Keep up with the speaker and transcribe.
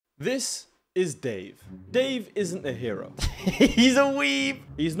This is Dave. Dave isn't a hero. He's a weeb.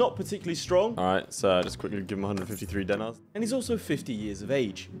 He's not particularly strong. All right, so just quickly give him 153 dinars. And he's also 50 years of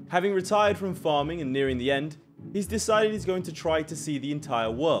age. Having retired from farming and nearing the end, he's decided he's going to try to see the entire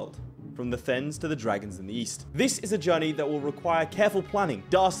world, from the Fens to the dragons in the east. This is a journey that will require careful planning,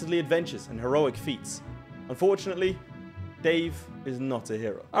 dastardly adventures, and heroic feats. Unfortunately, Dave is not a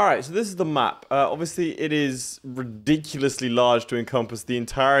hero. All right, so this is the map. Obviously, it is ridiculously large to encompass the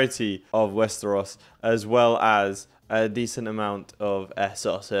entirety of Westeros, as well as a decent amount of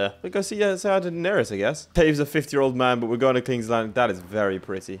Essos here. We go see Daenerys, I guess. Dave's a 50-year-old man, but we're going to King's Landing. That is very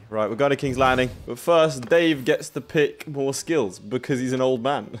pretty. Right, we're going to King's Landing. But first, Dave gets to pick more skills because he's an old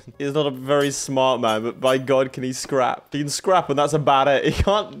man. He's not a very smart man, but by God, can he scrap? He can scrap, and that's about it. He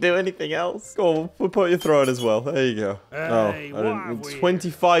can't do anything else. Go on, we'll put your throne as well. There you go. Hey, oh,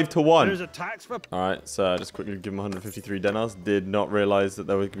 25 to 1. There's a tax for... All right, so just quickly give him 153 dinars. Did not realize that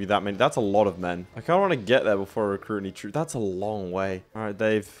there would be that many. That's a lot of men. I kind of want to get there before I recruit any troops. That's a long way. All right,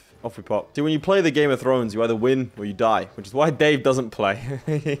 Dave. Off we pop. See, when you play the Game of Thrones, you either win or you die, which is why Dave doesn't play.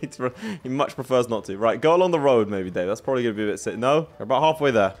 He much prefers not to. Right, go along the road, maybe, Dave. That's probably going to be a bit sick. No? We're about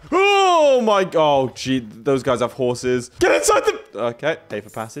halfway there. Oh, my God. Oh, gee. Those guys have horses. Get inside the... Okay, pay for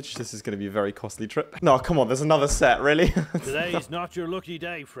passage. This is going to be a very costly trip. No, come on. There's another set. Really? Today's not your lucky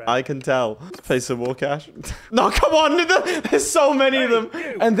day, friend. I can tell. Pay some more cash. No, come on. There's so many of them.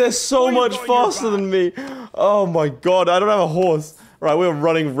 And they're so much faster than me. Oh, my God. I don't have a horse. Right, we're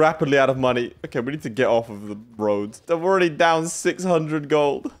running rapidly out of money. Okay, we need to get off of the roads. I'm already down 600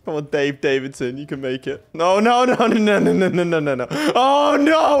 gold. Come on, Dave Davidson, you can make it. No, no, no, no, no, no, no, no, no, no. Oh,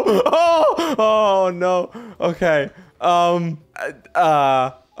 no. Oh, no. Okay. All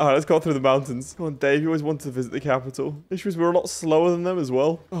right, let's go through the mountains. Come on, Dave. You always wanted to visit the capital. The issue is we're a lot slower than them as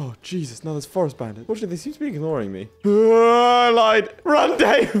well. Oh, Jesus. Now there's forest bandits. Fortunately, they seem to be ignoring me. I lied. Run,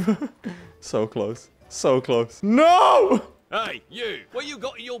 Dave. So close. So close. No! Hey, you! What you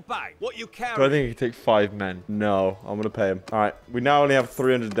got in your bag? What you carrying? Do I think I can take 5 men? No, I'm gonna pay him. All right, we now only have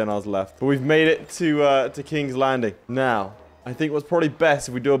 300 dinars left, but we've made it to King's Landing. Now, I think what's probably best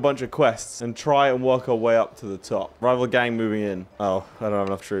if we do a bunch of quests and try and work our way up to the top. Rival gang moving in. Oh, I don't have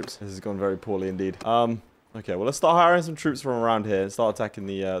enough troops. This has gone very poorly indeed. Okay, well, let's start hiring some troops from around here and start attacking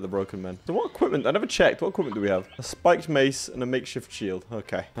the broken men. So what equipment? I never checked. What equipment do we have? A spiked mace and a makeshift shield.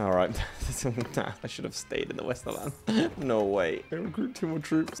 Okay. All right. I should have stayed in the Westerland. No way. Recruit 2 more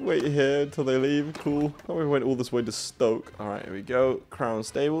troops. Wait here until they leave. Cool. Oh, we went all this way to Stoke. All right, here we go. Crown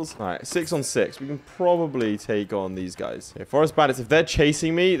Stables. All right, 6 on 6. We can probably take on these guys. Okay, Forest Bandits, if they're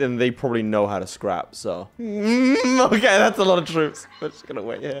chasing me, then they probably know how to scrap, so. Okay, that's a lot of troops. We're just gonna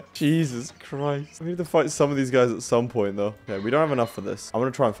wait here. Jesus Christ. We need to fight some of these guys at some point, though. Okay, we don't have enough for this. I'm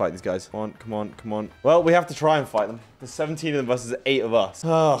gonna try and fight these guys. Come on, come on, come on. Well, we have to try and fight them. There's 17 of them versus 8 of us.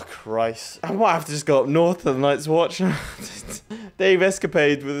 Oh, Christ. I might have to just go up north to the Night's Watch. Dave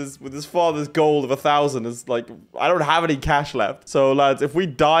escapade with his father's gold of 1,000 is like, I don't have any cash left. So, lads, if we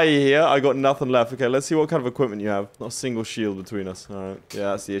die here, I got nothing left. Okay, let's see what kind of equipment you have. Not a single shield between us. All right.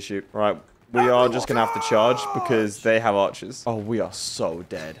 Yeah, that's the issue. All right. We are just gonna have to charge because they have archers. Oh, we are so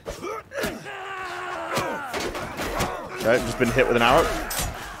dead. Okay, just been hit with an arrow.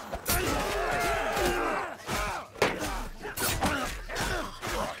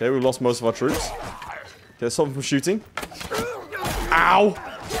 Okay, we've lost most of our troops. Okay, stop them from shooting. Ow!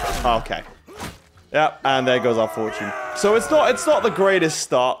 Okay. Yeah, and there goes our fortune. So it's not the greatest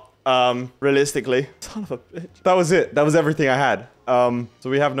start, realistically. Son of a bitch. That was it. That was everything I had. So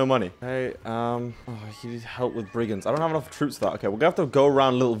we have no money. Hey, oh, you need help with brigands. I don't have enough troops for that. Okay, we're gonna have to go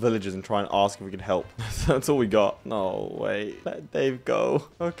around little villages and try and ask if we can help. That's all we got. No, wait. Let Dave go.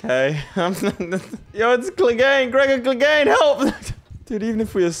 Okay. Yo, it's Clegane. Gregor Clegane, help! Dude, even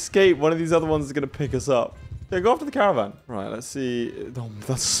if we escape, one of these other ones is gonna pick us up. Yeah, go after the caravan. Right, let's see. Oh,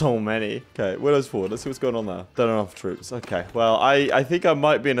 that's so many. Okay, Widow's Ford. Let's see what's going on there. Don't have enough troops. Okay, well, I think I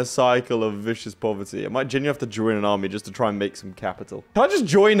might be in a cycle of vicious poverty. I might genuinely have to join an army just to try and make some capital. Can I just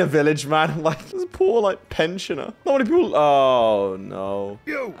join a village, man? Like, this poor, like, pensioner. Not many people... Oh, no.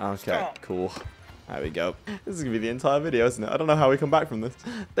 Okay, cool. There we go. This is going to be the entire video, isn't it? I don't know how we come back from this.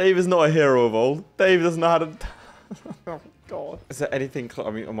 Dave is not a hero of old. Dave doesn't know how to... Oh, God. Is there anything... I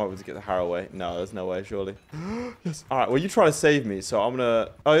mean, I might be able to get the harrow away. No, there's no way, surely. Yes. All right, well, you try to save me, so I'm going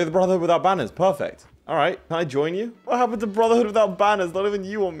to... Oh, you're the Brotherhood Without Banners. Perfect. All right. Can I join you? What happened to Brotherhood Without Banners? Not even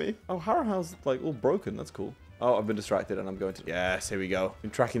you want me. Oh, Harrow House, like, all broken. That's cool. Oh, I've been distracted, and I'm going to... Yes, here we go. I'm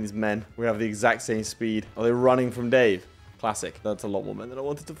tracking these men. We have the exact same speed. Are they running from Dave? Classic. That's a lot more men than I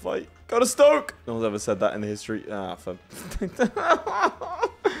wanted to fight. Go to Stoke! No one's ever said that in the history. Ah, fun.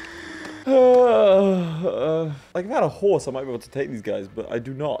 Like, if I had a horse, I might be able to take these guys, but I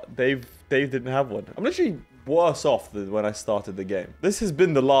do not. Dave didn't have one. I'm literally worse off than when I started the game. This has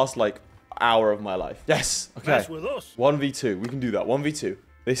been the last, like, hour of my life. Yes. Okay. Mess with us. 1v2. We can do that. 1v2.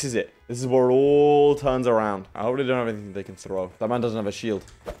 This is it. This is where it all turns around. I hope they don't have anything they can throw. That man doesn't have a shield.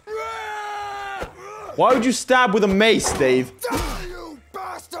 Why would you stab with a mace, Dave? Die, you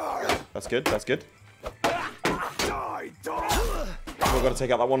bastard! That's good. That's good. Die, dog! We've got to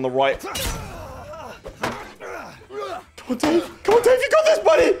take out that one on the right. Come on, Dave. Come on, Dave. You got this,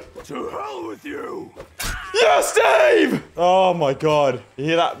 buddy. To hell with you! Yes, Dave! Oh my God. You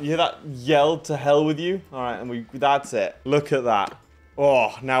hear that? You hear that yell to hell with you? All right, and that's it. Look at that.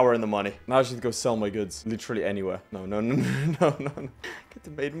 Oh, now we're in the money. Now I should go sell my goods literally anywhere. No. Get to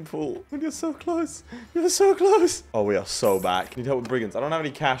Maiden Pool. You're so close. You're so close. Oh, we are so back. Need help with brigands. I don't have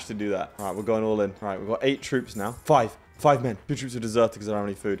any cash to do that. All right, we're going all in. All right, we've got 8 troops now. 5 men. 2 troops are deserted because I don't have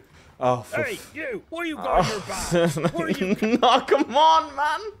any food. Oh, Hey, you! What you got in your bag? What are you? No, come on,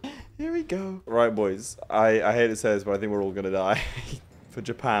 man. Here we go. Right, boys. I hate to say this, but I think we're all going to die. For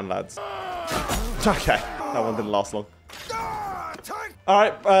Japan, lads. Okay. That one didn't last long.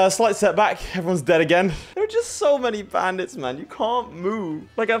 Alright, slight setback. Everyone's dead again. There are just so many bandits, man. You can't move.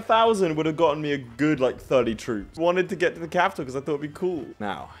 Like 1,000 would have gotten me a good, like, 30 troops. Wanted to get to the capital because I thought it'd be cool.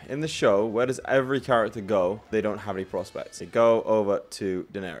 Now, in the show, where does every character go? They don't have any prospects. They go over to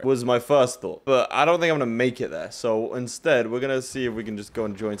Daenerys. Was my first thought. But I don't think I'm going to make it there. So instead, we're going to see if we can just go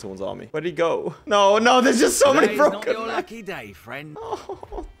and join someone's army. Where'd he go? No, there's just so many broken. Today's not your lucky day, friend.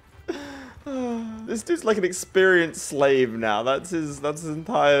 This dude's like an experienced slave now. That's his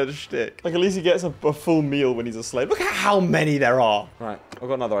entire shtick. Like, at least he gets a full meal when he's a slave. Look at how many there are. Right, I've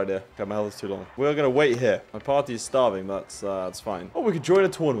got another idea. Okay, my health is too long. We're gonna wait here. My party is starving, but that's fine. Oh, we could join a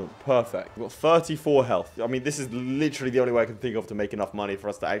tournament. Perfect. We've got 34 health. I mean, this is literally the only way I can think of to make enough money for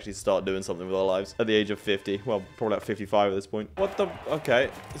us to actually start doing something with our lives at the age of 50. Well, probably at 55 at this point. What the?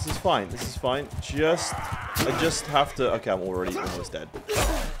 Okay, this is fine. This is fine. I just have to. Okay, I'm already almost dead.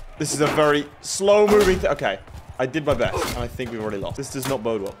 This is a very slow-moving thing. Okay, I did my best, and I think we've already lost. This does not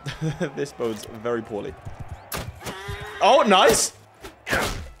bode well. This bodes very poorly. Oh, nice!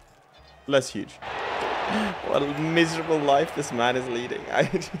 Less huge. What a miserable life this man is leading.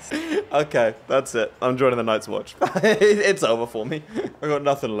 Okay, that's it. I'm joining the Night's Watch. It's over for me. I got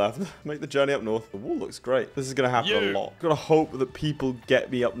nothing left. Make the journey up north. The wall looks great. This is going to happen a lot. Gotta hope that people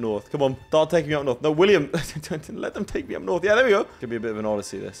get me up north. Come on, start taking me up north. No, William, let them take me up north. Yeah, there we go. Could be a bit of an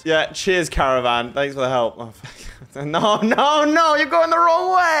odyssey, this. Yeah, cheers, caravan. Thanks for the help. Oh, no, you're going the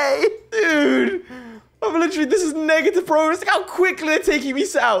wrong way. Dude. I'm literally, this is negative progress. Look how quickly they're taking me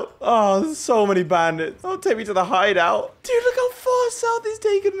south. Oh, there's so many bandits. Don't take me to the hideout. Dude, look how far south he's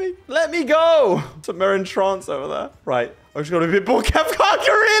taken me. Let me go. Some Merin Trance over there. Right. I'm just going to be a bit more careful.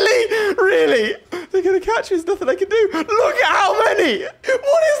 Really? Really? They're going to catch me. There's nothing I can do. Look at how many. What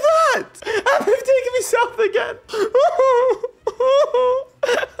is that? And they've taken me south again.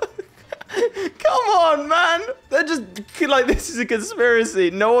 Come on, man. They're just like, this is a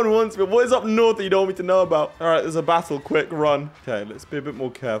conspiracy. No one wants me. What is up north that you don't want me to know about? All right, there's a battle. Quick, run. Okay, let's be a bit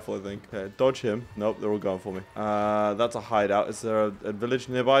more careful, I think. Okay, dodge him. Nope, they're all going for me. That's a hideout. Is there a village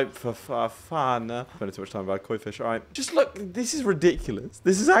nearby? For fun. Spending too much time about koi fish. All right, just look. This is ridiculous.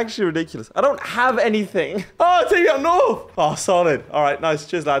 This is actually ridiculous. I don't have anything. Oh, take me up north. Oh, solid. All right, nice.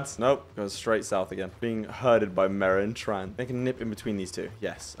 Cheers, lads. Nope, goes straight south again. Being herded by Merin Tran. Make a nip in between these two.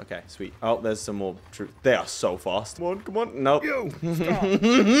 Yes. Okay, sweet. Oh, there's some more troops. They are so fast. Come on. Nope. You stop.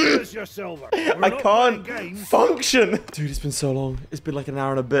 Here's your silver. I can't function. Dude, it's been so long. It's been like an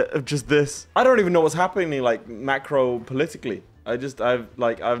hour and a bit of just this. I don't even know what's happening, like, macro politically. I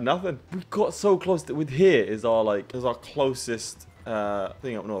have nothing. We got so close that with here is our closest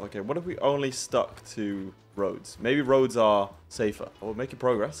thing up north. Okay, what if we only stuck to roads? Maybe roads are safer. Oh, we're making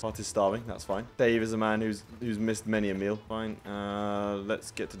progress. Party's starving. That's fine. Dave is a man who's missed many a meal. Fine.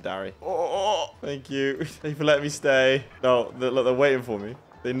 Let's get to Dari. Oh, thank you. Thank you for letting me stay. No, look, they're waiting for me.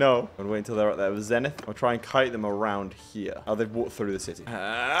 They know. I'm gonna wait until they're at their zenith. I'll try and kite them around here. Oh, they've walked through the city.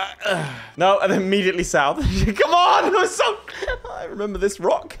 No, and then immediately south. Come on! I remember this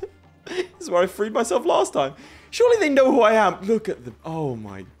rock. This is where I freed myself last time. Surely they know who I am. Look at them. Oh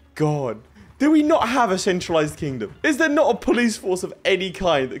my God. Do we not have a centralized kingdom? Is there not a police force of any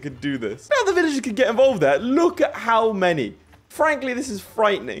kind that could do this? Now the villagers could get involved there. Look at how many. Frankly, this is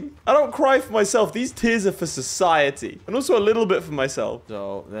frightening. I don't cry for myself. These tears are for society. And also a little bit for myself.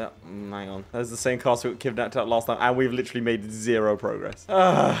 So, yeah, hang on. That's the same castle we got kidnapped at last time. And we've literally made 0 progress.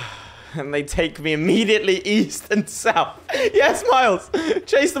 And they take me immediately east and south. Yes, Miles.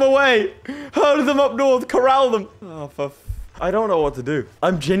 Chase them away. Herd them up north. Corral them. I don't know what to do.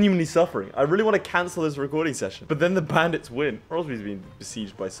 I'm genuinely suffering. I really want to cancel this recording session. But then the bandits win. Or else he's being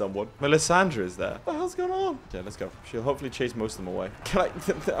besieged by someone. Melisandre is there. What the hell's going on? Yeah, let's go. She'll hopefully chase most of them away. Can I...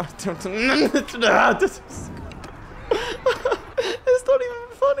 It's not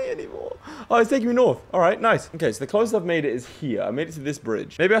even funny anymore. Oh, it's taking me north. All right, nice. Okay, so the closest I've made it is here. I made it to this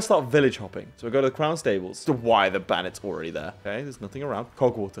bridge. Maybe I start village hopping. So we go to the Crown Stables. So why the bandit's already there? Okay, there's nothing around.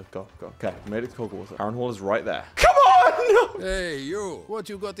 Cogwater. Go, go. Okay, we made it to Cogwater. Iron Hall is right there. Come on! No! Hey, you. What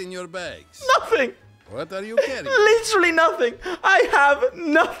you got in your bags? Nothing! What are you carrying? Literally nothing. I have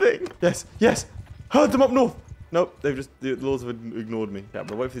nothing. Yes, yes. Heard them up north. Nope, they've just, the lords have ignored me. Yeah,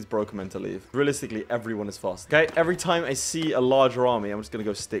 but wait for these broken men to leave. Realistically, everyone is fast. Okay, every time I see a larger army, I'm just gonna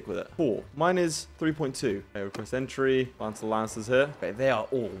go stick with it. 4. Mine is 3.2. Okay, request entry. Lance Lancers here. Okay, they are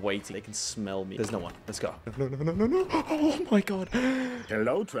all waiting. They can smell me. There's no one. Let's go. No, no, no, no, no, no. Oh my god.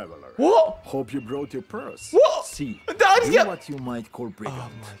 Hello, traveler. What? Hope you brought your purse. What? See, I you're what you might call brigand.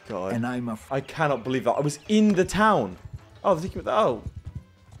 Oh my god. And I'm a... I cannot believe that. I was in the town. Oh, they're taking me. Oh.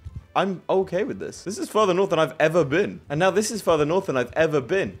 I'm okay with this. This is further north than I've ever been. And now this is further north than I've ever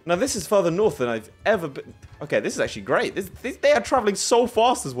been. Now this is further north than I've ever been. Okay, this is actually great. They are traveling so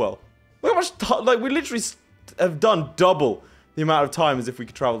fast as well. Look how much, like, we literally have done double the amount of time as if we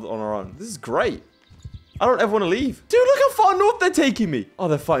could travel on our own. This is great. I don't ever want to leave. Dude, look how far north they're taking me. Oh,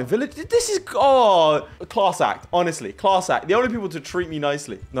 they're fighting village. This is, oh, class act. Honestly, class act. The only people to treat me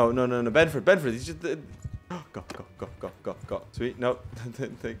nicely. No, no, no, no. Bedford. He's just... Go, go, go, go, go, go. Sweet. No.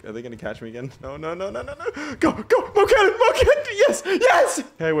 Are they going to catch me again? No, no, no, no, no, no. Go, go. Mo cannon. Yes, yes.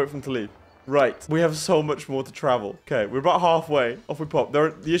 Okay, wait for them to leave. Right. We have so much more to travel. Okay, we're about halfway. Off we pop.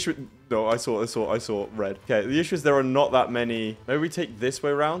 The issue... No, I saw red. Okay, the issue is there are not that many. Maybe we take this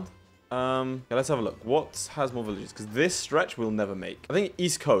way around. Okay, let's have a look. What has more villages? Because this stretch we'll never make. I think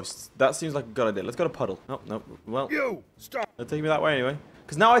East Coast. That seems like a good idea. Let's go to Puddle. Nope, nope. Well, You stop. they'll take me that way anyway.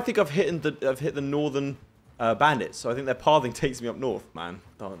 Because now I think I've hit the northern bandits. So I think their pathing takes me up north. Man,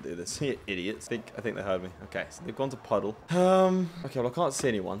 don't do this. You idiots. I think they heard me. Okay, so they've gone to Puddle. Okay, well I can't see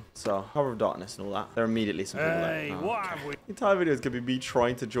anyone. So cover of darkness and all that. There are immediately some people there. Hey, Oh, what okay. have we... The entire video is going to be me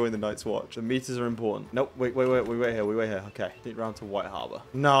trying to join the Night's Watch. The meters are important. Nope, wait here. Okay, get round to White Harbor.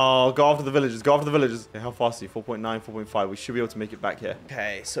 No, go after the villagers. Okay, how fast are you? 4.9, 4.5. We should be able to make it back here.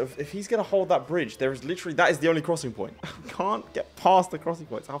 Okay, so if he's going to hold that bridge, there is literally, that is the only crossing point. I can't get past the crossing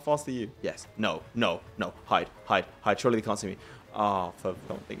points. How fast are you? Yes. No. Hide. Surely they can't see me. Oh, I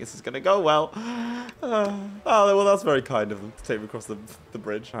don't think this is going to go well. Oh, well, that's very kind of them to take me across the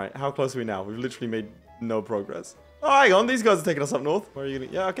bridge. All right, how close are we now? We've literally made no progress. Oh, hang on. These guys are taking us up north. Where are you going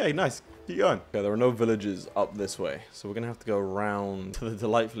to... Yeah, okay, nice. Keep going. Okay, there are no villages up this way. So we're going to have to go around to the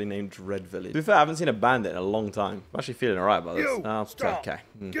delightfully named Red Village. To be fair, I haven't seen a bandit in a long time. I'm actually feeling all right about this. You stop. Okay.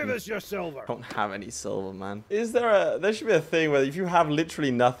 Give us your silver. I don't have any silver, man. Is there there should be a thing where if you have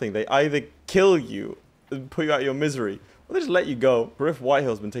literally nothing, they either kill you and put you out of your misery, or they just let you go. Griff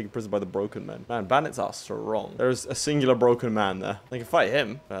Whitehill's been taken prisoner by the Broken Men. Man, bandits are strong. There's a singular broken man there. They can fight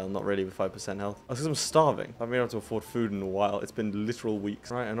him. Well, not really with 5% health. That's because I'm starving. I haven't been able to afford food in a while. It's been literal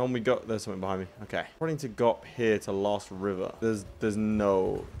weeks. Right, and on we go. There's something behind me. Okay. According to go up here to Last River, there's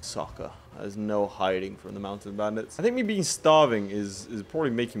no soccer. There's no hiding from the mountain bandits. I think me being starving is probably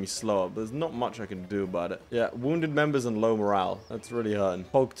making me slower, but there's not much I can do about it. Yeah, wounded members and low morale. That's really hurting.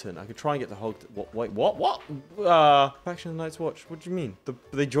 Hogton. I could try and get to Hogton. Wait, what? Faction of the Night's Watch. What do you mean?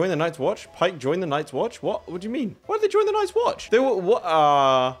 They joined the Night's Watch? Pike joined the Night's Watch? What? What do you mean? Why did they join the Night's Watch? They were, what?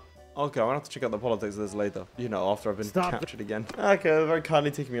 Okay, I'm gonna have to check out the politics of this later. You know, after I've been captured again. Okay, they're very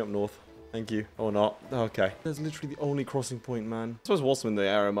kindly taking me up north. Thank you. Or not. Okay. There's literally the only crossing point, man. I suppose Walsam in the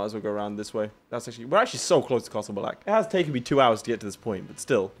area might as well go around this way. We're actually so close to Castle Black. It has taken me 2 hours to get to this point, but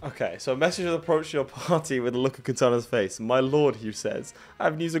still. Okay, so a messenger approached your party with a look of concern on his face. My lord, he says. I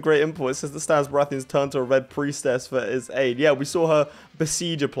have news of great import. It says the Stannis Baratheons turned to a red priestess for his aid. Yeah, we saw her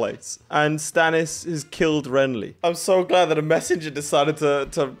besiege a place. And Stannis has killed Renly. I'm so glad that a messenger decided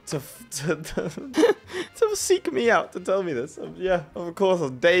to seek me out to tell me this. Yeah, of course,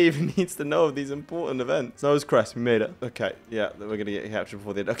 Dave needs to know of these important events. Nose Crest, we made it. Okay, yeah, we're gonna get captured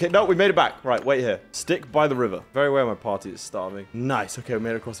before the end. Okay, no, we made it back. Right, wait here. Stick by the river. Very aware my party is starving. Nice. Okay, we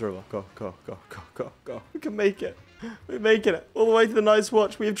made it across the river. Go. We can make it. We're making it. All the way to the Night's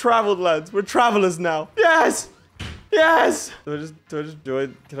Watch. We have traveled, lads. We're travelers now. Yes! Yes! Do I just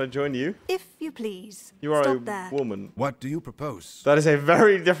join? Can I join you? If you please. You are Stop a there. woman. What do you propose? That is a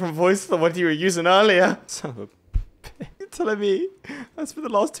very different voice than what you were using earlier. Son of a bitch. You're telling me I spent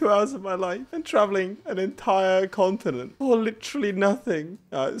the last 2 hours of my life and traveling an entire continent for literally nothing.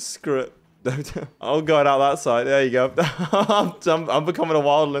 Screw it. I'll go out that side. There you go. I'm becoming a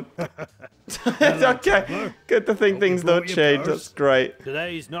wildling. Okay. Good to think things don't change. That's great.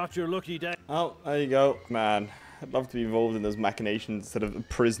 Today's not your lucky day. Oh, there you go. Man, I'd love to be involved in those machinations instead of a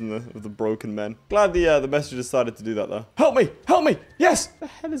prisoner of the broken men. Glad the messenger decided to do that, though. Help me! Help me! Yes! The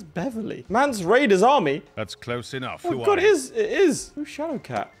hell is Beverly? Man's raiders army. That's close enough. Oh, God, it is. Who's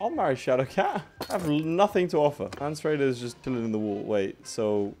Shadowcat? I'll marry Shadowcat. I have nothing to offer. Man's raiders just chilling in the wall. Wait,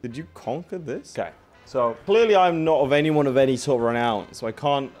 so did you conquer this? Okay. So, clearly I'm not of anyone of any sort of renown, so I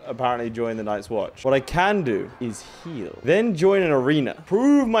can't apparently join the Night's Watch. What I can do is heal. Then join an arena.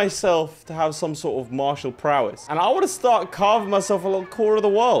 Prove myself to have some sort of martial prowess. And I want to start carving myself a little core of the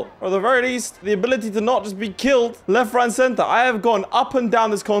world. Or at the very least, the ability to not just be killed left, right, and center. I have gone up and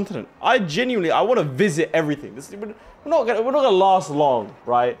down this continent. I want to visit everything. We're not gonna last long,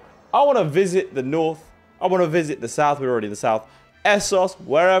 right? I want to visit the north. I want to visit the south. We're already in the south. Essos,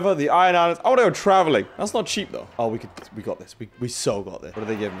 wherever, the Iron Islands. I want to go traveling. That's not cheap, though. Oh, we got this. We so got this. What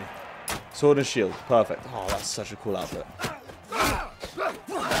did they give me? Sword and shield. Perfect. Oh, that's such a cool outfit.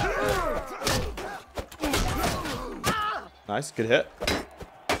 Nice. Good hit.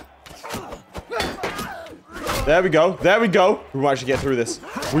 There we go. There we go. We might actually get through this.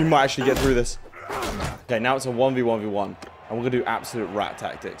 We might actually get through this. Okay, now it's a 1v1v1. And we're going to do absolute rat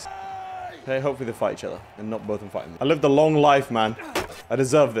tactics. Okay, hopefully they fight each other and not both of them fighting me. I lived a long life, man. I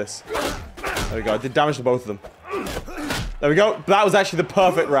deserve this. There we go. I did damage to both of them. There we go. That was actually the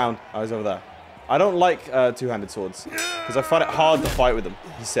perfect round. I was over there. I don't like two-handed swords because I find it hard to fight with them,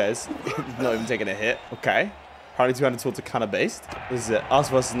 he says. Not even taking a hit. Okay. Apparently two-handed swords are kind of based. This is it. Us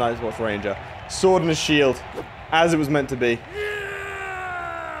versus Night's Watch Ranger. Sword and a shield. As it was meant to be.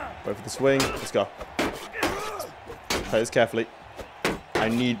 Wait for the swing. Let's go. Play this carefully. I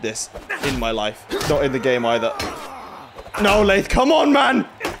need this in my life. Not in the game either. No, Laith, come on, man!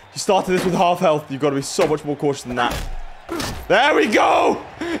 You started this with half health. You've got to be so much more cautious than that. There we go!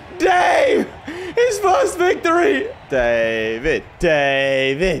 Dave! His first victory! David.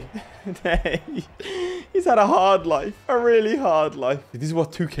 He's had a hard life. A really hard life. This is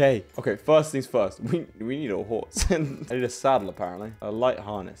what 2K. Okay, first things first. We need a horse. I need a saddle, apparently. A light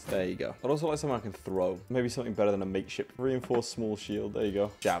harness. There you go. I'd also like something I can throw. Maybe something better than a makeshift. Reinforced small shield. There you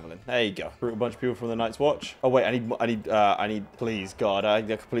go. Javelin. There you go. Recruit a bunch of people from the Night's Watch. Oh, wait. I need... Please, God. I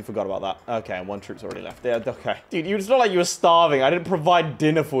completely forgot about that. Okay, and one troop's already left. Yeah, okay. Dude, it's not like you were starving. I didn't provide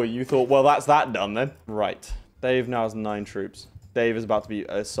dinner for you. You thought, well, that's that done then. Right. Dave now has 9 troops. Dave is about to be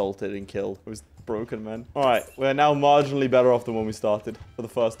assaulted and killed. It was broken, man. All right, we're now marginally better off than when we started for the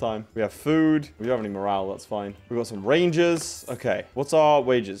first time. We have food. We don't have any morale. That's fine. We've got some rangers. Okay, what's our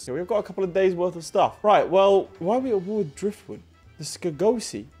wages? We've got a couple of days worth of stuff. Right, well, why are we at war with Driftwood? The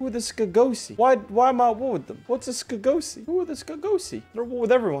Skagosi. Who are the Skagosi? Why am I at war with them? What's a Skagosi? Who are the Skagosi? They're at war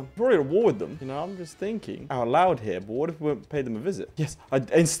with everyone. We're already at war with them. You know, I'm just thinking out loud here, but what if we paid them a visit? Yes, I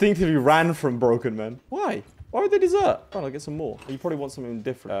instinctively ran from broken men. Why? Why would they desert? Oh, I'll get some more. You probably want something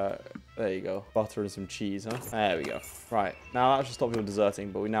different. There you go. Butter and some cheese, huh? There we go. Right. Now that should stop people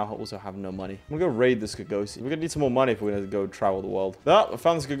deserting, but we now also have no money. I'm gonna go raid the Skagosi. We're gonna need some more money if we're gonna go travel the world. Oh, I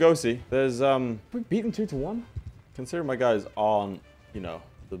found the Skagosi. There's, we beat them 2-1? Considering my guys aren't, you know,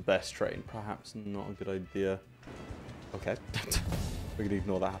 the best trained, perhaps not a good idea. Okay. We're gonna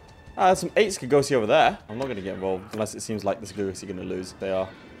ignore that. There's some 8 Skagosi over there. I'm not gonna get involved unless it seems like the Skagosi are gonna lose. They are.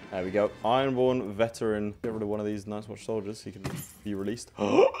 There we go. Ironborn veteran. Get rid of one of these Night's Watch soldiers so he can be released.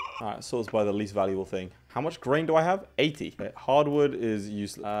 Alright, sorts by the least valuable thing. How much grain do I have? 80. Okay, hardwood is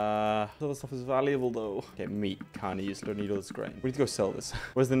useless. Other stuff is valuable though. Okay, meat. Kinda useless. Don't need all this grain. We need to go sell this.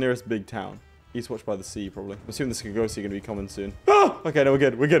 Where's the nearest big town? Eastwatch by the sea, probably. I'm assuming the Skagosi are going to be coming soon. Ah! Okay, no, we're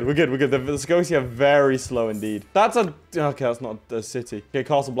good. We're good. The Skagosi are very slow indeed. That's a... Okay, that's not a city. Okay,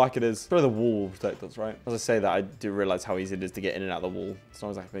 Castle Black it is. Probably the wall will protect us, right? As I say that, I do realize how easy it is to get in and out of the wall. It's not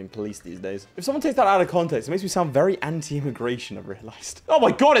exactly being policed these days. If someone takes that out of context, it makes me sound very anti-immigration, I've realized. Oh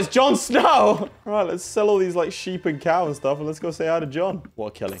my god, it's Jon Snow! All right, let's sell all these, like, sheep and cow and stuff, and let's go say hi to Jon. What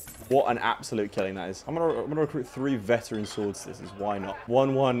a killing. What an absolute killing that is. I'm gonna recruit 3 veteran swordsmiths. Why not?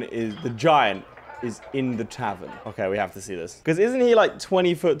 1-1 is the giant. Is in the tavern. Okay, we have to see this. Because isn't he like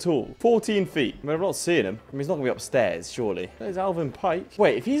 20 foot tall? 14 feet. I mean, I'm not seeing him. I mean, he's not going to be upstairs, surely. There's Alvin Pike.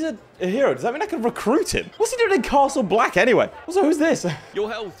 Wait, if he's a hero, does that mean I can recruit him? What's he doing in Castle Black anyway? Also, who's this? Your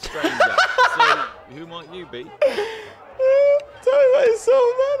health, stranger. So, who might you be? Tell me about yourself,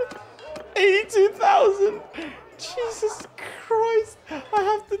 man. 82,000. Jesus Christ. I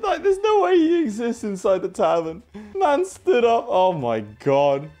have to, like, there's no way he exists inside the tavern. Man stood up. Oh my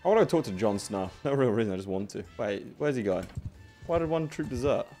god. I want to talk to Jon Snow. No real reason, I just want to. Wait, where's he going? Why did one troop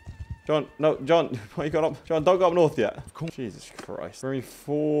desert? John, no, John, what you got up? John, don't go up north yet. Jesus Christ. We're only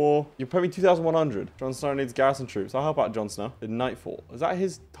 4. You're paying 2,100. Jon Snow needs garrison troops. I'll help out Jon Snow. In Nightfall. Is that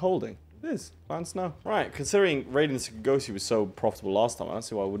his holding? It is. Clan Snow. Right, considering raiding the Sugagosi was so profitable last time, I don't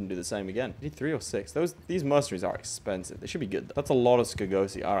see why I wouldn't do the same again. You need 3 or 6. These mercenaries are expensive. They should be good. That's a lot of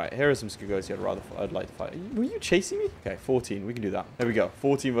Sugagosi. All right, here are some Sugagosi I'd like to fight. Were you chasing me? Okay, 14. We can do that. There we go.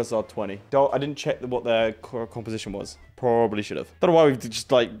 14 versus our 20. I didn't check what their composition was. Probably should have. Don't know why we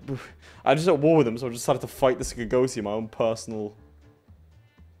just like... I just at war with them, so I decided to fight the Sugagosi in my own personal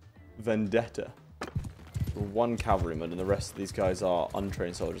vendetta. 1 cavalryman and the rest of these guys are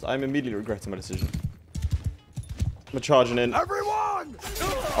untrained soldiers. I'm immediately regretting my decision. We're charging in. Everyone!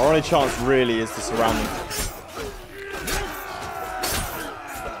 Our only chance really is to surround them.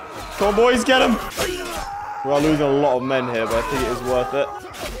 Come on, boys, get them! We are losing a lot of men here, but I think it is worth it.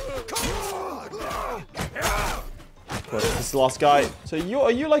 This is the last guy. So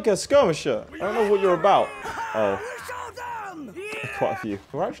are you like a skirmisher? I don't know what you're about. Oh. Quite a few.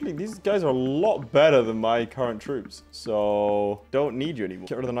 Well, actually, these guys are a lot better than my current troops. So, don't need you anymore.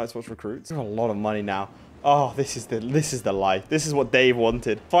 Get rid of the Night's Watch recruits. There's a lot of money now. Oh, this is the life. This is what Dave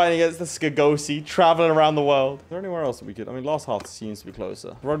wanted. Fighting against the Sugagosi, traveling around the world. Is there anywhere else that we could? I mean, Last Hearth seems to be closer.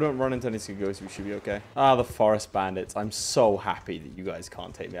 If we don't run into any Sugagosi, we should be okay. Ah, the Forest Bandits. I'm so happy that you guys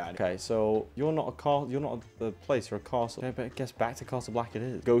can't take me out. Okay, so you're not a castle. You're not a place. You're a castle. Okay, but I guess back to Castle Black it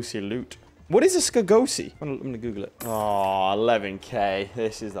is. Gosi loot. What is a Sugagosi? I'm gonna Google it. Oh, 11k.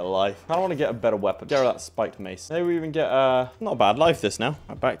 This is the life. I want to get a better weapon. Get rid of that spiked mace. Maybe we even get not a bad life this now.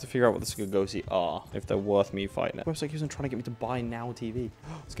 I'm back to figure out what the Sugagosi are, if they're worth me fighting it. Website keeps on trying to get me to buy Now TV.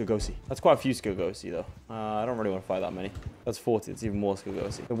 Sugagosi. That's quite a few Sugagosi though. I don't really want to fight that many. That's 40. It's even more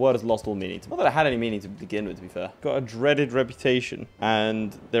Sugagosi. The word has lost all meaning. Not that it had any meaning to begin with, to be fair. Got a dreaded reputation,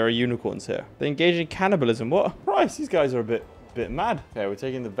 and there are unicorns here. They engage in cannibalism. What? Christ, these guys are a bit mad. Okay, we're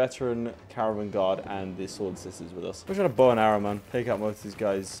taking the veteran caravan guard and the sword sisters with us. We're trying to bow and arrow, man. Take out most of these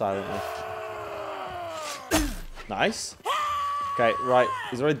guys silently. Nice. Okay, right.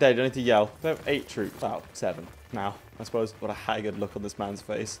 He's already dead. You don't need to yell. We have 8 troops. About 7 now, I suppose. What a haggard look on this man's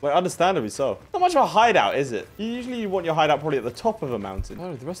face. Like, understandably so. Not much of a hideout, is it? Usually you want your hideout probably at the top of a mountain.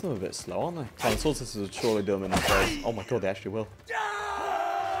 Oh, the rest of them are a bit slow, aren't they? Oh, the sword sisters will surely do them in this phase. Oh my god, they actually will.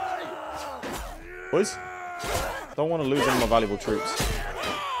 Boys? Don't want to lose any of my valuable troops.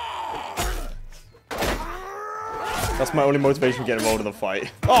 That's my only motivation for getting involved in the fight.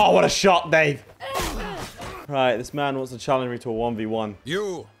 Oh, what a shot, Dave! Right, this man wants to challenge me to a 1v1.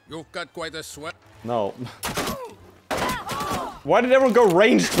 You've got quite a sweat. No. Why did everyone go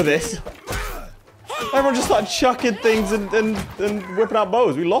ranged for this? Everyone just started chucking things and whipping out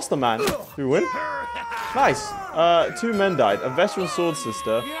bows. We lost the man. Did we win? Nice. 2 men died. A veteran sword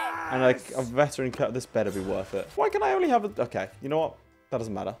sister. And like a veteran cut, this better be worth it. Why can I only have a... Okay, you know what? That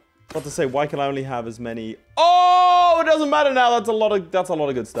doesn't matter. About to say, why can I only have as many... Oh, it doesn't matter now. That's a lot of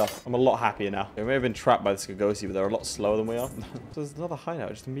good stuff. I'm a lot happier now. We may have been trapped by the Sugagosi, but they're a lot slower than we are. So there's another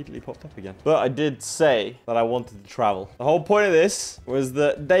hideout. It just immediately popped up again. But I did say that I wanted to travel. The whole point of this was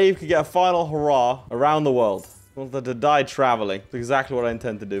that Dave could get a final hurrah around the world. I wanted to die traveling. That's exactly what I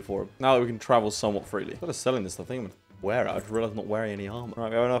intend to do for him. Now that we can travel somewhat freely. Instead of selling this stuff, I think I'm going to wear it. I just realized I'm not wearing any armor. All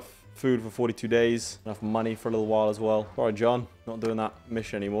right, we have enough food for 42 days. Enough money for a little while as well. Sorry, John. Not doing that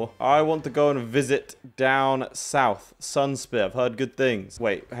mission anymore. I want to go and visit down south. Sunspear. I've heard good things.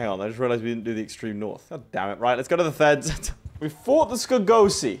 Wait, hang on. I just realized we didn't do the extreme north. God damn it. Right, let's go to the feds. We fought the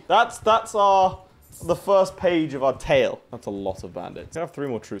Sugagosi. That's the first page of our tale. That's a lot of bandits. I have 3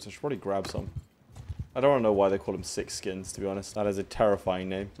 more troops. I should probably grab some. I don't want to know why they call him Six Skins, to be honest. That is a terrifying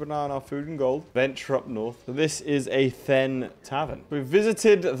name. Banana, food and gold. Venture up north. So this is a Then tavern. We've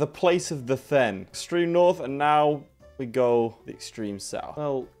visited the place of the Then. Extreme north, and now we go the extreme south.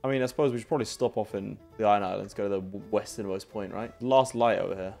 Well, I mean, I suppose we should probably stop off in the Iron Islands, go to the westernmost point, right? Last light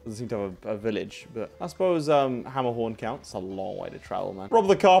over here. Doesn't seem to have a village, but I suppose Hammerhorn counts. It's a long way to travel, man. Rob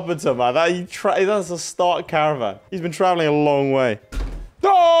the Carpenter, man. That's a start caravan. He's been traveling a long way.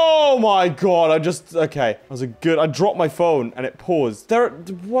 Oh my god, okay. That was a good, I dropped my phone and it paused.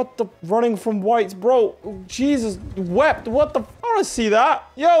 What the, running from Whites, bro. Jesus, wept, what the, I want to see that.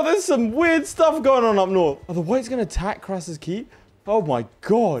 Yo, there's some weird stuff going on up north. Are the Whites going to attack Krass's Keep? Oh my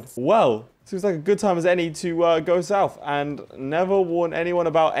god. Well, seems like a good time as any to go south and never warn anyone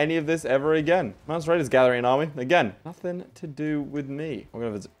about any of this ever again. Mount Raiders gathering an army. Again, nothing to do with me. I'm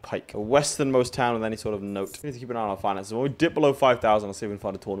going to visit Pike, a westernmost town with any sort of note. We need to keep an eye on our finances. When we dip below 5,000, I'll see if we can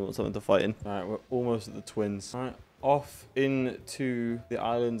find a tournament or something to fight in. All right, we're almost at the Twins. All right, off into the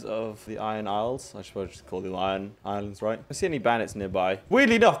islands of the Iron Isles. I suppose just call them Iron Islands, right? I see any bandits nearby.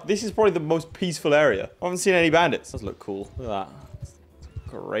 Weirdly enough, this is probably the most peaceful area. I haven't seen any bandits. Does look cool. Look at that.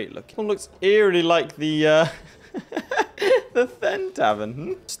 great looking. One looks eerily like the the Fen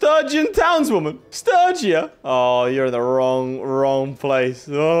Tavern. Sturgeon townswoman. Sturgia. Oh, you're in the wrong place.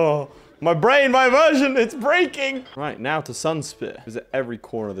 Oh. My brain, my version, it's breaking. Right, now to Sunspear. Visit every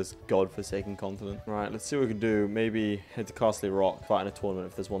corner of this godforsaken continent. Right, let's see what we can do. Maybe head to Castle Rock, fight in a tournament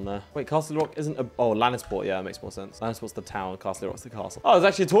if there's one there. Wait, Castle Rock isn't a... Oh, Lannisport. Yeah, that makes more sense. Lannisport's the town, Castle Rock's the castle. Oh, there's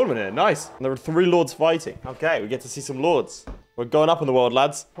actually a tournament here. Nice. And there are 3 lords fighting. Okay, we get to see some lords. We're going up in the world,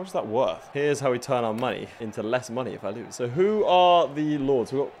 lads. What's that worth? Here's how we turn our money into less money if I lose. So who are the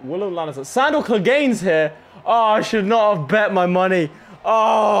lords? We've got Willow Lannister. Sandor Clegane's here. Oh, I should not have bet my money.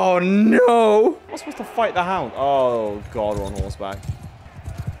 Oh, no. I'm supposed to fight the hound. Oh, God, we're on horseback.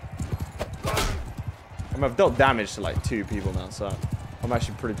 I mean, I've dealt damage to, like, 2 people now, so I'm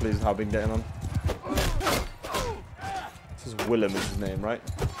actually pretty pleased with how I've been getting on. This is Willem is his name, right?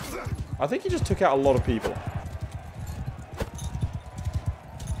 I think he just took out a lot of people.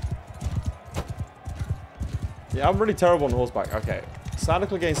 Yeah, I'm really terrible on horseback. Okay, Sandor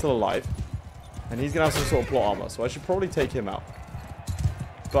Clegane's still alive. And he's going to have some sort of plot armor, so I should probably take him out.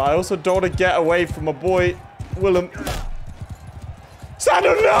 But I also don't want to get away from my boy, Willem.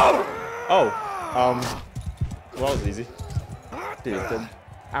 Sandor, no! Oh, well, that was easy. Dude, the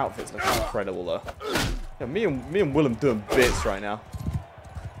outfits look incredible, though. Yeah, me and Willem doing bits right now.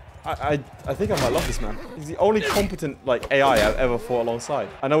 I think I might love this man. He's the only competent, like, AI I've ever fought alongside.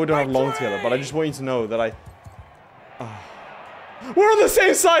 I know we don't have long together, but I just want you to know that We're on the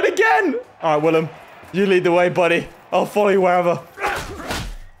same side again! All right, Willem. You lead the way, buddy. I'll follow you wherever.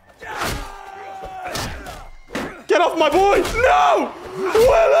 Get off my boy! No!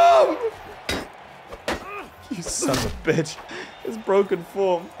 Willem! You son of a bitch. It's broken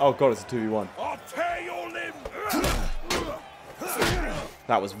form. Oh, God, it's a 2v1. I'll tear your limb.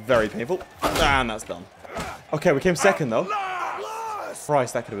 That was very painful. And that's done. Okay, we came second, though.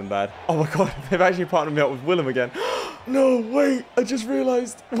 Christ, that could have been bad. Oh, my God. They've actually partnered me up with Willem again. No, wait. I just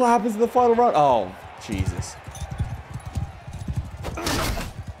realized what happens in the final round. Oh, Jesus.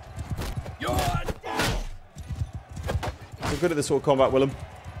 We're good at this sort of combat, Willem.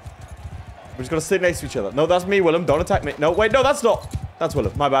 We just got to sit next to each other. No, that's me, Willem. Don't attack me. No, wait, no, that's not. That's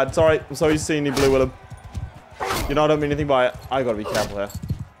Willem. My bad. Sorry. I'm sorry you've seen me blue, Willem. You know, I don't mean anything by it. I got to be careful here.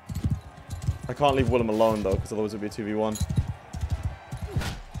 I can't leave Willem alone, though, because otherwise it would be a 2v1.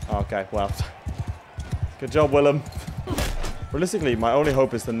 Okay, well. Good job, Willem. Realistically, my only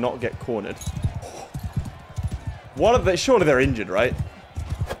hope is to not get cornered. What are they? Surely they're injured, right?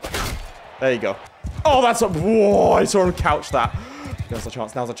 There you go. Oh, that's a... Whoa, I saw him couch that. Now's a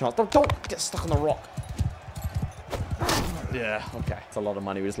chance. Now's a chance. Don't get stuck on the rock. Yeah, okay. It's a lot of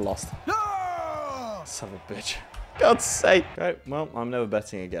money we just lost. Son of a bitch. God's sake. Okay, well, I'm never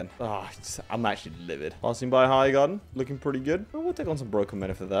betting again. Oh, I'm actually livid. Passing by High Garden. Looking pretty good. Well, we'll take on some broken men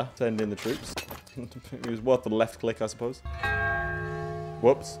if they're there. Send in the troops. It was worth the left click, I suppose.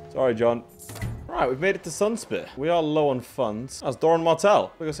 Whoops. Sorry, John. Right, we've made it to Sunspear. We are low on funds. That's Doran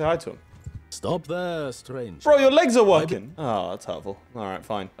Martell. We're going to say hi to him. Stop there, strange. Bro, your legs are working. Oh, that's hurtful. All right,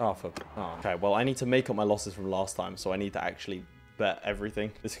 fine. Oh, okay, well, I need to make up my losses from last time, so I need to actually bet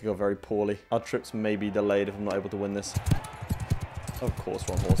everything. This could go very poorly. Our trips may be delayed if I'm not able to win this. Of course,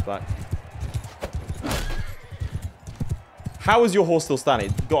 we're on horseback. How is your horse still standing?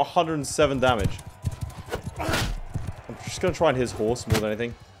 It's got 107 damage. I'm just going to try and hit his horse more than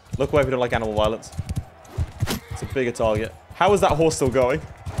anything. Look away if you don't like animal violence. It's a bigger target. How is that horse still going?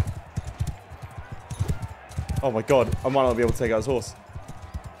 Oh my God, I might not be able to take out his horse.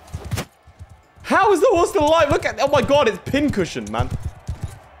 How is the horse still alive? Look at, oh my God, it's pincushion, man.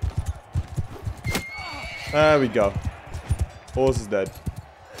 There we go. Horse is dead.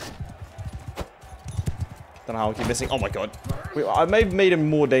 Don't know how I keep missing. Oh my God. Wait, I may have made him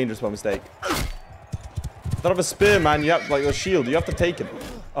more dangerous by mistake. Don't have a spear, man. You have, like, a shield. You have to take him.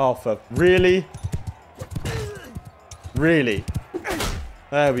 Oh, for... Really? Really?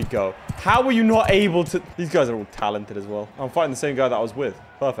 There we go. How were you not able to... These guys are all talented as well. I'm fighting the same guy that I was with.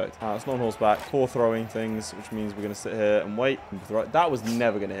 Perfect. It's not on horseback. 4 throwing things, which means we're going to sit here and wait. That was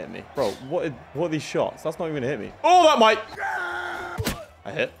never going to hit me. Bro, what are these shots? That's not even going to hit me. Oh, that might...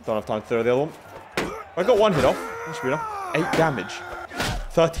 I hit. Don't have time to throw the other one. I got 1 hit off. That should be enough. 8 damage.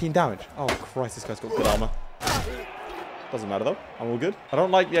 13 damage. Oh, Christ, this guy's got good armor. Doesn't matter, though. I'm all good. I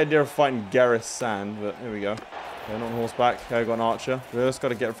don't like the idea of fighting Gareth Sand, but here we go. Okay, not on horseback. Okay, I got an archer. We just got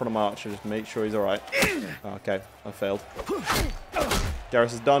to get in front of my archer. Just make sure he's all right. Okay, I failed.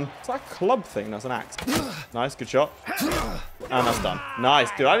 Gareth is done. It's that club thing. That's an axe. Nice, good shot. And that's done. Nice,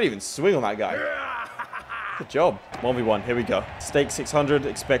 dude. I didn't even swing on that guy. Good job. 1v1. Here we go. Stake 600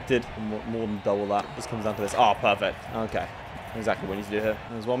 expected. More than double that. This comes down to this. Oh, perfect. Okay. Exactly what I need to do here.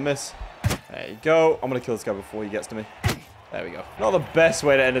 There's one miss. There you go. I'm going to kill this guy before he gets to me. There we go. Not the best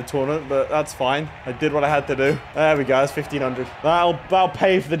way to end a tournament, but that's fine. I did what I had to do. There we go. That's 1,500. That'll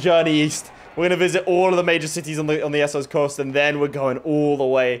pay for the journey east. We're going to visit all of the major cities on the Essos coast, and then we're going all the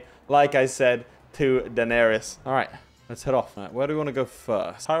way, like I said, to Daenerys. All right. Let's head off. All right, where do we want to go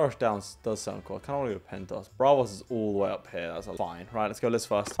first? High Rush Downs does sound cool. I kind of want to go to Pentos. Bravos is all the way up here. That's fine. Right, let's go this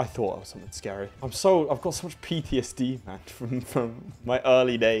first. I thought it was something scary. I've got so much PTSD, man, from my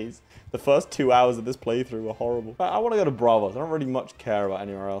early days. The first 2 hours of this playthrough were horrible. I want to go to Bravos. I don't really much care about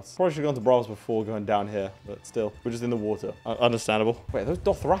anywhere else. Probably should have gone to Bravos before going down here, but still, we're just in the water. Understandable. Wait, those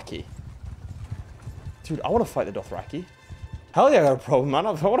Dothraki? Dude, I want to fight the Dothraki. Hell yeah, I got a problem, man.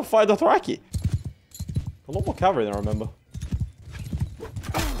 I want to fight Dothraki. A lot more cavalry than I remember.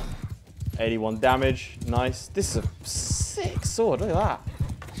 81 damage. Nice. This is a sick sword. Look at that.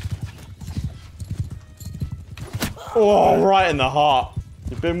 Oh, right in the heart.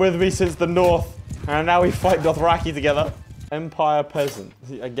 You've been with me since the north. And now we fight Dothraki together. Empire Peasant.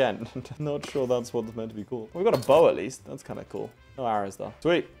 Again, not sure that's what it's meant to be called. We've got a bow at least. That's kind of cool. No arrows though.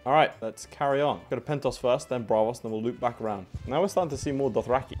 Sweet. All right, let's carry on. Go to Pentos first, then Bravos, then we'll loop back around. Now we're starting to see more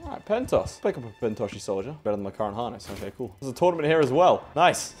Dothraki. All right, Pentos. Pick up a Pentoshi soldier. Better than my current harness. Okay, cool. There's a tournament here as well.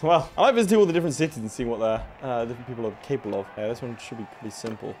 Nice. Well, I like visiting all the different cities and seeing what different people are capable of. Yeah, this one should be pretty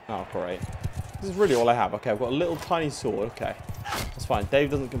simple. Oh, great. This is really all I have. Okay, I've got a little tiny sword. Okay, that's fine.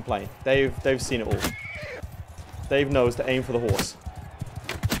 Dave doesn't complain. Dave's seen it all. Dave knows to aim for the horse.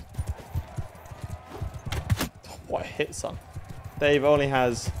 What a hit, son. Dave only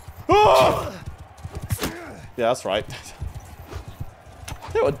has... Oh! Yeah, that's right.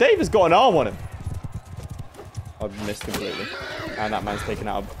 Dave has got an arm on him. I've missed completely. And that man's taken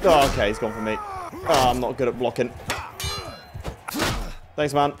out. Oh, okay, he's gone for me. Oh, I'm not good at blocking.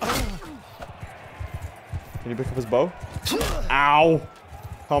 Thanks, man. Can you pick up his bow? Ow!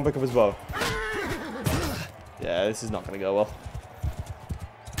 Can't pick up his bow. Yeah, this is not going to go well.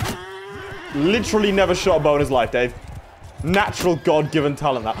 Literally never shot a bow in his life, Dave. Natural God-given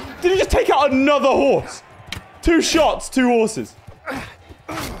talent, that. Did he just take out another horse? 2 shots, 2 horses.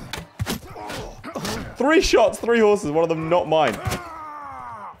 3 shots, 3 horses. One of them not mine.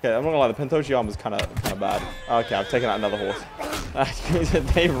 Okay, I'm not gonna lie. The Pentoshi armor is kind of bad. Okay, I've taken out another horse.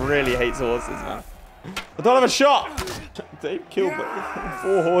 Dave really hates horses, man. I don't have a shot. Dave killed 4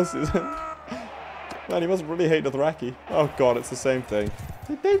 horses. Man, he must really hate Dothraki. Oh god, it's the same thing.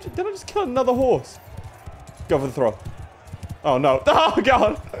 Did I just kill another horse? Go for the throw. Oh no. Oh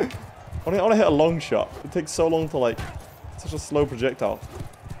god! I want to hit a long shot. It takes so long to like... Such a slow projectile.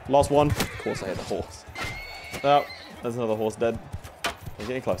 Last one. Of course I hit the horse. Oh, there's another horse dead. Okay,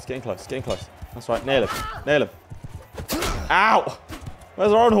 getting close, getting close, getting close. That's right, nail him. Nail him. Ow!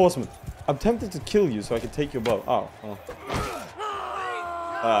 Where's our own horseman? I'm tempted to kill you so I can take your bow. Oh, well.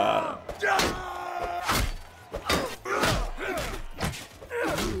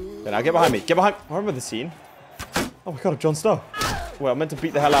 Okay, now get behind me. Get behind me. I remember the scene. Oh my god, Jon Snow. Well, I meant to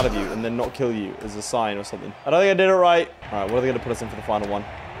beat the hell out of you and then not kill you as a sign or something. I don't think I did it right. Alright, what are they going to put us in for the final one?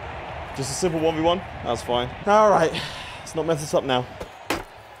 Just a simple 1v1? That's fine. Alright. Let's not mess this up now.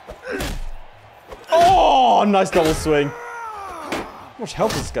 Oh, nice double swing. How much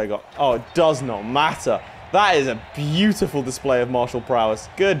health has this guy got? Oh, it does not matter. That is a beautiful display of martial prowess.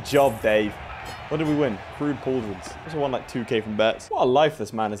 Good job, Dave. What did we win? Crude pauldrons. Also won like 2k from bets. What a life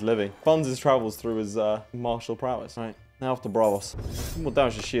this man is living. Funds his travels through his martial prowess. All right, now off to Bravos. More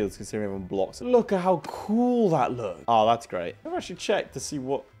damage to shields considering everyone blocks. Look at how cool that looks. Oh, that's great. I've actually checked to see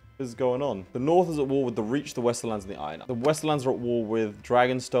what is going on. The North is at war with the Reach, the Westerlands, and the Iron. The Westerlands are at war with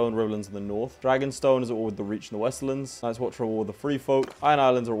Dragonstone, Riverlands in the North. Dragonstone is at war with the Reach and the Westerlands. Night's Watch are at war with the Free Folk. Iron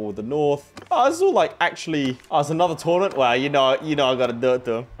Islands are at war with the North. Oh, this is all like actually... Oh, it's another tournament? Well, you know I gotta do it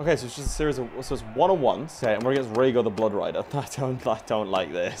to him. Okay, so it's just a series of... So it's one-on-ones. Okay, and we're against Rhaegar the Blood Rider. I don't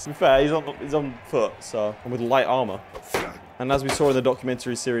like this. To be fair, he's on foot, so... And with light armor. And as we saw in the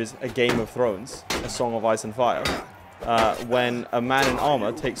documentary series, A Game of Thrones, A Song of Ice and Fire, when a man in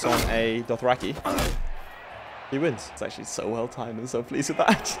armor takes on a Dothraki, he wins. It's actually so well timed and so pleased with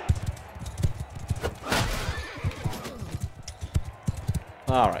that.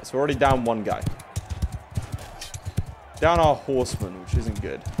 Alright, so we're already down 1 guy. Down our horseman, which isn't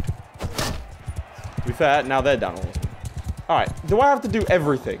good. To be fair, now they're down a horseman. Alright, do I have to do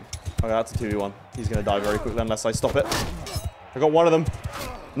everything? Okay, that's a 2v1. He's going to die very quickly unless I stop it. I got one of them.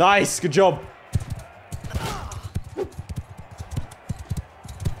 Nice, good job.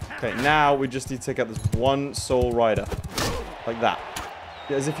 Okay, now we just need to take out this one soul rider. Like that.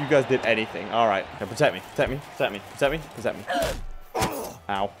 As if you guys did anything. Alright. Okay, protect me. Protect me. Protect me. Protect me. Protect me.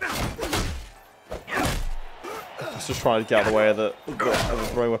 Ow. It's just trying to get out of the way of the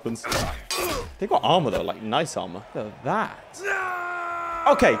throwing weapons. They got armor though, like nice armor. Look at that.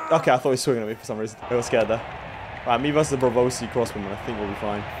 Okay, I thought he was swinging at me for some reason. I got scared there. Right, me versus the Bravosi crossbowman. I think we'll be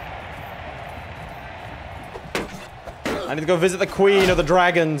fine. I need to go visit the queen of the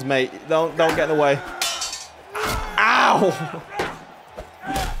dragons, mate. Don't get in the way. Ow!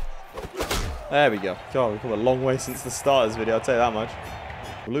 There we go. God, we've come a long way since the start of this video, I'll tell you that much.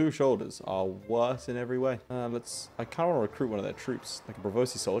 Blue shoulders are worse in every way. I kind of want to recruit one of their troops, like a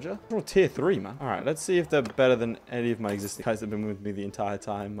Bravosi soldier. They're all tier 3, man. All right, let's see if they're better than any of my existing guys that have been with me the entire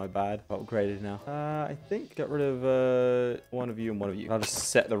time. My bad. Upgraded now. I think get rid of one of you and one of you. I'll just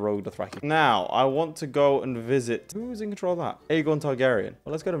set the rogue Dothraki. Now, I want to go and visit. Who's in control of that? Aegon Targaryen.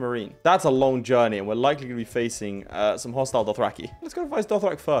 Well, let's go to Marine. That's a long journey, and we're likely going to be facing some hostile Dothraki. Let's go fight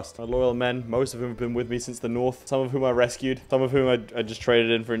Dothrak first. My loyal men, most of whom have been with me since the north. Some of whom I rescued. Some of whom I just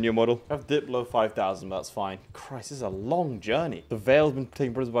traded in for a new model. I've dipped below 5,000, but that's fine. Christ, this is a long journey. The Vale's been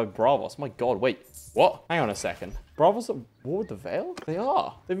taken prisoner by Bravos. My god, wait. What? Hang on a second. Bravos at war with the Vale? They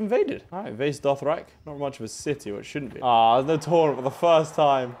are. They've invaded. All right, invades Dothrak. Not much of a city, or it shouldn't be. Ah, no tournament for the first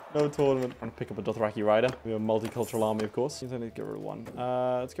time. No tournament. I'm gonna pick up a Dothraki rider. We have a multicultural army, of course. Seems I need to get rid of one.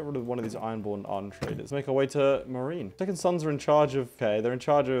 Let's get rid of one of these Ironborn Arden traders. Let's make our way to Marine. Second Sons are in charge of... Okay, they're in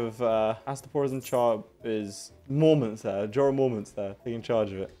charge of... Astapor is in charge... is Mormonts there. Jorah Mormonts there. Taking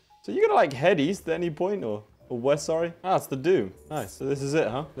charge of it. So you're gonna like head east at any point, or west, sorry? Ah, it's the Doom. Nice. So this is it,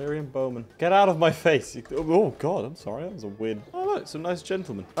 huh? Valyrian Bowman. Get out of my face. Oh, God, I'm sorry. That was a weird... Oh, look, some nice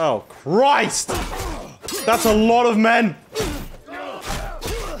gentlemen. Oh, Christ! That's a lot of men!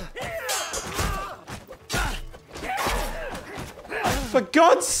 For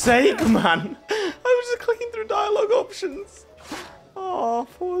God's sake, man! I was just clicking through dialogue options. Oh,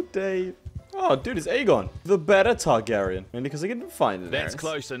 poor Dave. Oh, dude, it's Aegon. The better Targaryen. Mainly because I didn't find it. That's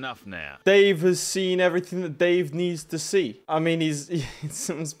close enough now. Dave has seen everything that Dave needs to see. I mean,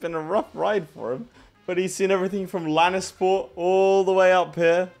 it's been a rough ride for him. But he's seen everything from Lannisport all the way up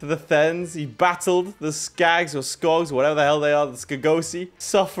here to the Thens. He battled the Skags or Skogs, whatever the hell they are, the Skagosi.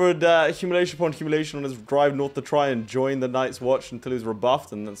 Suffered humiliation upon humiliation on his drive north to try and join the Night's Watch until he was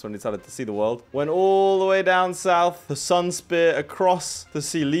rebuffed, and that's when he decided to see the world. Went all the way down south to Sunspear, across to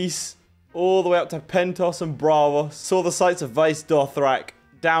see Lys, all the way up to Pentos and Bravos. Saw the sights of Vice Dothrak,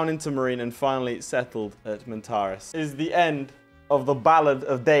 down into Marine, and finally settled at Montaris. Is the end of the Ballad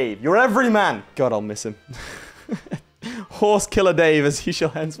of Dave. Your everyman. God, I'll miss him. Horse Killer Dave, as he shall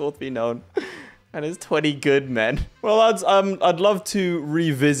henceforth be known. And his 20 good men. Well, lads, I'd love to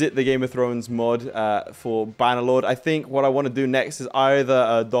revisit the Game of Thrones mod for Bannerlord. I think what I want to do next is either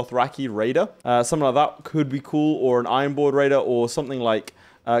a Dothraki raider. Something like that could be cool, or an Ironborn raider, or something like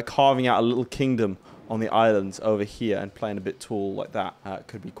carving out a little kingdom on the islands over here and playing a bit tall like that.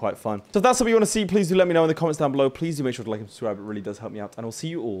 Could be quite fun. So if that's something you want to see, please do let me know in the comments down below. Please do make sure to like and subscribe. It really does help me out. And I'll see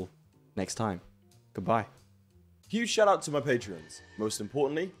you all next time. Goodbye. Huge shout out to my Patreons. Most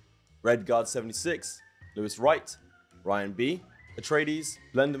importantly, Redguard76, Lewis Wright, Ryan B, Atreides,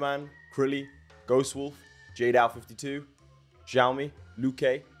 Blenderman, Crilly, Ghostwolf, Jadeout52, Sjalmi,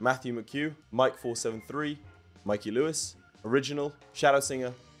 Luke, Matthew McHugh, Mike473, Mikey Lewis, Original,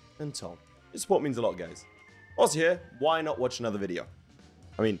 ShadowSinger, and Tom. Your support means a lot, guys. Also here, why not watch another video?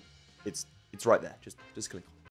 I mean, it's right there. Just click on it.